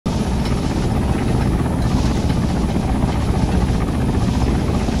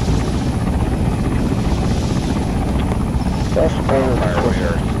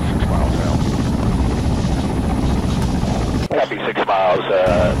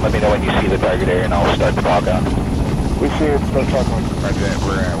Let me know when you see the target area and I'll start the talk on. We see it, start talking. Roger that,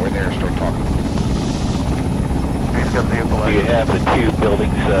 we're there, start talking. You have the two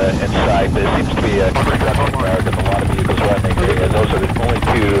buildings inside. There seems to be a construction yard with a lot of vehicles running. Those are the only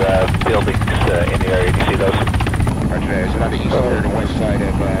two buildings in the area. Do you see those? Roger that, is it on the east or the west side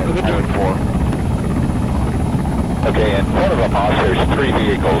of Island 4? Okay, in front of them, officers, three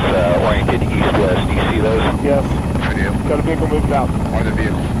vehicles oriented east-west. Do you see those? Yes. I do. Got a vehicle moving out. One of the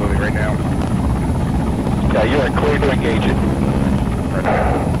vehicles moving right now. Yeah, you are clear to engage it.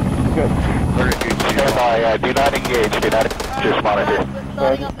 Good. Clear to engage. Stand by, do not engage, do not just monitor. We're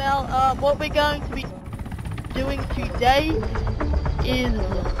starting up now. What we're going to be doing today is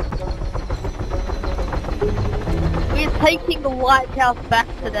we're taking the lighthouse back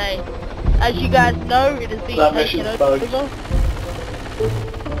today. As you guys know, it is being taken over.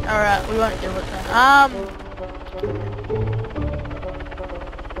 Alright, we won't do it then.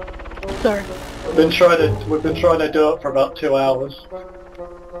 Sorry. We've been trying to do it for about 2 hours.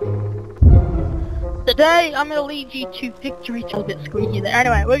 Today, I'm gonna lead you to victory. It's a bit squeaky there.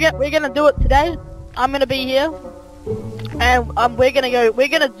 Anyway, we're gonna do it today. I'm gonna be here, and we're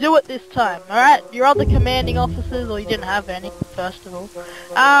gonna do it this time. All right, your other commanding officers, or you didn't have any, first of all,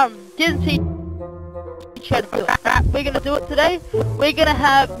 didn't teach you how to do it. Alright, we're gonna do it today. We're gonna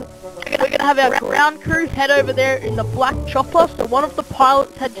have our ground crew head over there in the black chopper. So one of the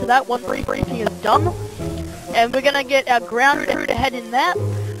pilots head to that. One briefing is done, and we're gonna get our ground crew to head in that.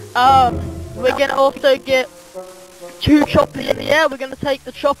 We're gonna also get two choppers in the air. We're gonna take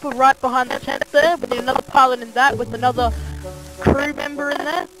the chopper right behind the tent there. We need another pilot in that with another crew member in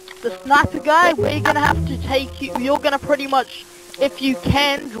there. The sniper guy, we're gonna have to take you. You're gonna pretty much, if you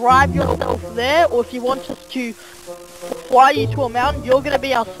can, drive yourself there, or if you want us to fly you to a mountain, you're gonna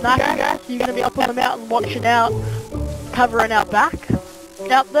be our sniper guy. So you're gonna be up on the mountain watching out, covering our back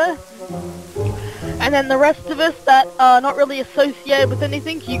out there. And then the rest of us that are not really associated with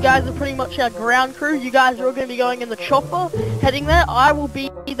anything, you guys are pretty much our ground crew. You guys are all going to be going in the chopper, heading there. I will be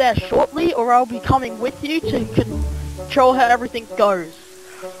there shortly, or I'll be coming with you to control how everything goes.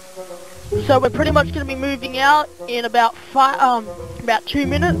 So we're pretty much going to be moving out in about 2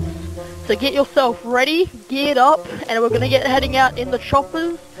 minutes. So get yourself ready, geared up, and we're going to get heading out in the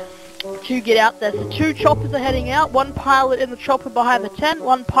choppers to get out there. So two choppers are heading out, one pilot in the chopper behind the tent,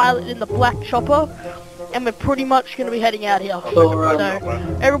 one pilot in the black chopper, and we're pretty much going to be heading out here. So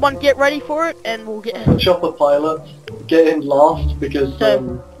everyone get ready for it, and we'll get... The chopper pilots get in last because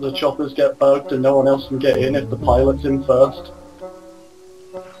the choppers get bugged and no one else can get in if the pilot's in first.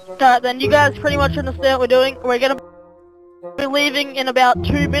 Alright then, you guys pretty much understand what we're doing. We're going to be leaving in about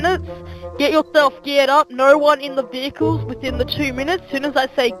 2 minutes. Get yourself geared up. No one in the vehicles within the 2 minutes. As soon as I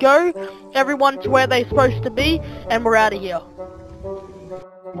say go, everyone to where they're supposed to be, and we're out of here.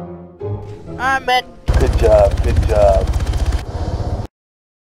 Alright, man. Good job, good job.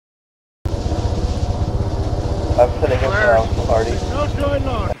 I'm setting up now, Marty. No join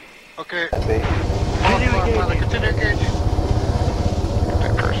on. Okay. Continue engage.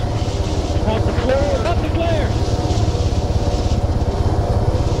 That person. Not the flare! Not the flare!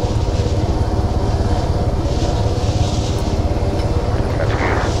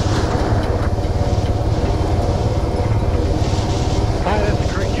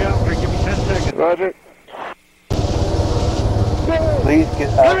 Roger. Please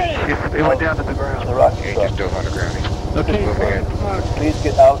get out. It went down to the ground. The rocket truck. Just dove on the ground. Okay. Please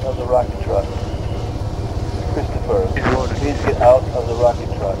get out of the rocket truck. Christopher, please get out of the rocket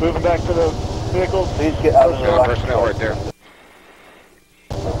truck. Moving back to the vehicle. Please get out of the rocket truck. Personnel right there.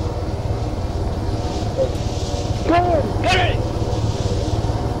 Get it!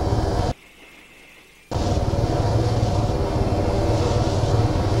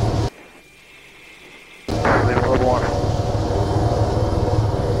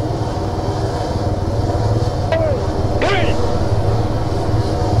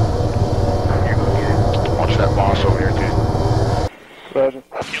 Roger.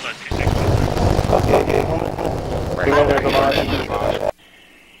 Okay.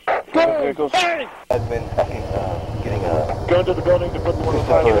 Vehicles. I've been getting a... Go into the building to put the one on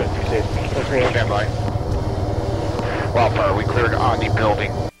fire. Stand by. Wildfire, we cleared on the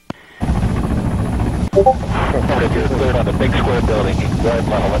building. You're cleared on the big square building. Right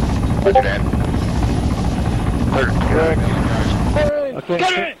level. Roger that. Cleared. Okay.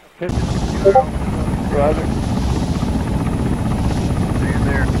 Get it! Roger.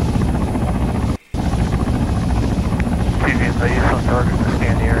 There. I use some target to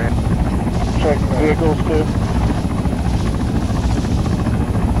scan the area. Check vehicles too.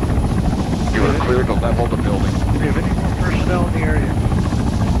 You are cleared to level the building. Do you have any more personnel in the area?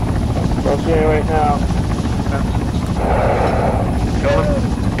 Don't see any right now.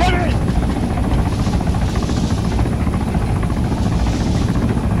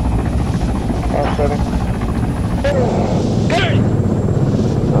 Offsetting.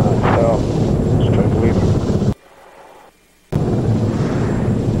 Hell. Just try to leave him.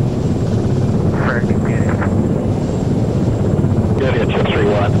 Good hit, Chip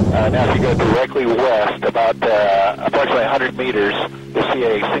 3-1. Now if you go directly west, about approximately 100 meters, you'll see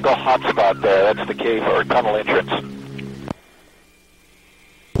a single hot spot there. That's the cave or tunnel entrance.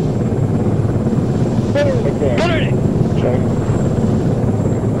 Check.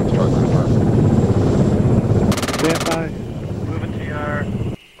 Stand by. Moving TR.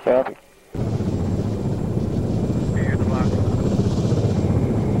 Copy. Near the box.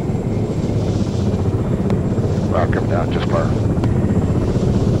 Rock him down, just far.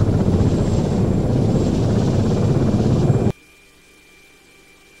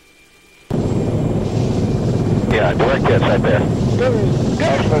 Yeah, direct hits right there.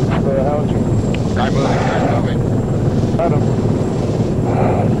 Offset to the housing. Guy moving. Got him.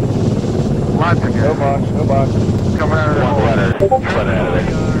 Lots of No good. box, no box. Coming out of the One hole. runner running out of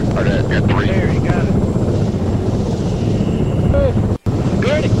there. Or that, got three. There, you got it.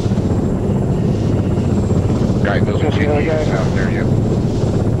 Guy moving. Just the other guy. Out there, yeah.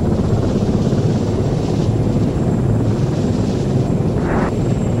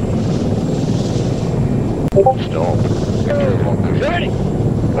 Stall.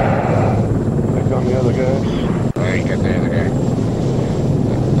 Back on the other guys. Oh, you got the other guy.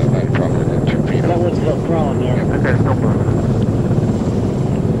 That might have probably been 2 feet That off. one's still crawling there. That guy's still moving.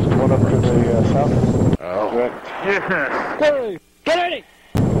 There's one up to the south. Oh. Correct.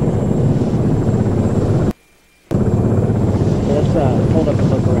 Let's hold up and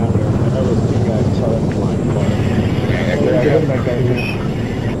look around here. I know those two guys saw that flying car. Yeah, Yeah, that guy here.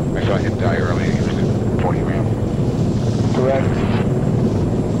 I saw him die early. He was at 40 round. Correct.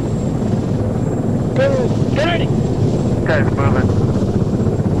 Guy's moving.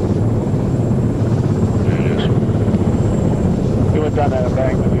 There it is. He went down that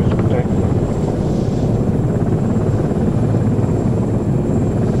embankment he was protecting.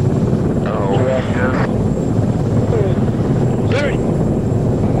 Oh. Correct. Yes.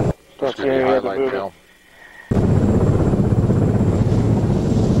 Don't It's see gonna be any other highlight movement. film.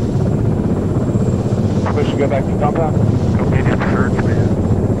 We should go back to compound. Go get him search, man.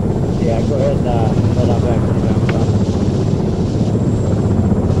 Yeah, go ahead and head on back to the downtown.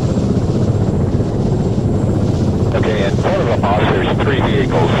 Okay, in front of the boss, there's 3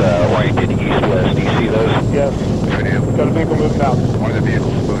 vehicles oriented east-west. Do you see those? Yes. I do. Got a vehicle moving out. One of the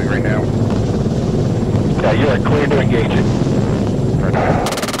vehicles is moving right now. Yeah, you are clear to engage it. Right now.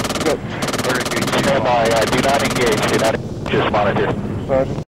 Good. Stand by, do not engage, do not just monitor.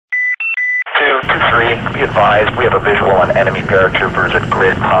 Sergeant. 2-3, be advised, we have a visual on enemy paratroopers at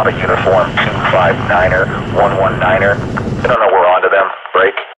grid Papa uniform 259er, 119er. I don't know we're onto them.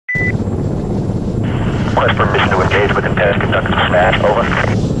 Break. Request permission to engage with intent to conduct a smash. Over.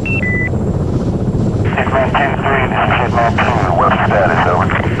 Hitman 2-3, this is Hitman 2. What's your status? Over.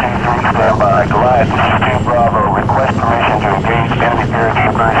 2-3, stand by. Goliath, this is 2 Bravo. Request permission to engage enemy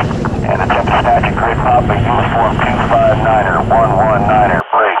paratroopers and attempt to snatch a grid Papa uniform 259er, 119er.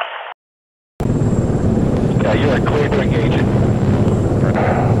 Break. Yeah, you are clear to engage it.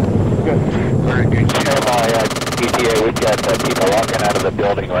 Good. Very good. Stand by, ETA, we've got people walking out of the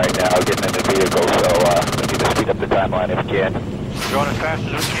building right now, getting in the vehicle, so we need to speed up the timeline if we can. Going as fast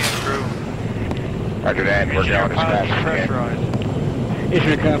as we can, crew. Roger that. We're going as fast as we can. Pressurized.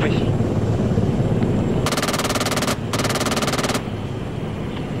 Issue copies.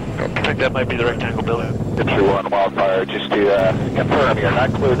 I think that might be the rectangle building. The 2-1 wildfire, just to confirm, you're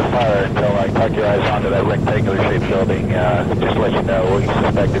not clear to fire until I tuck your eyes onto that rectangular shaped building. Just to let you know, we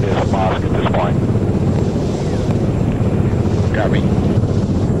suspect it is a mosque at this point. Copy.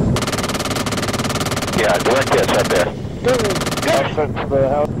 Yeah, direct hits right there. Offset to the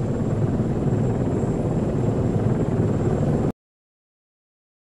house.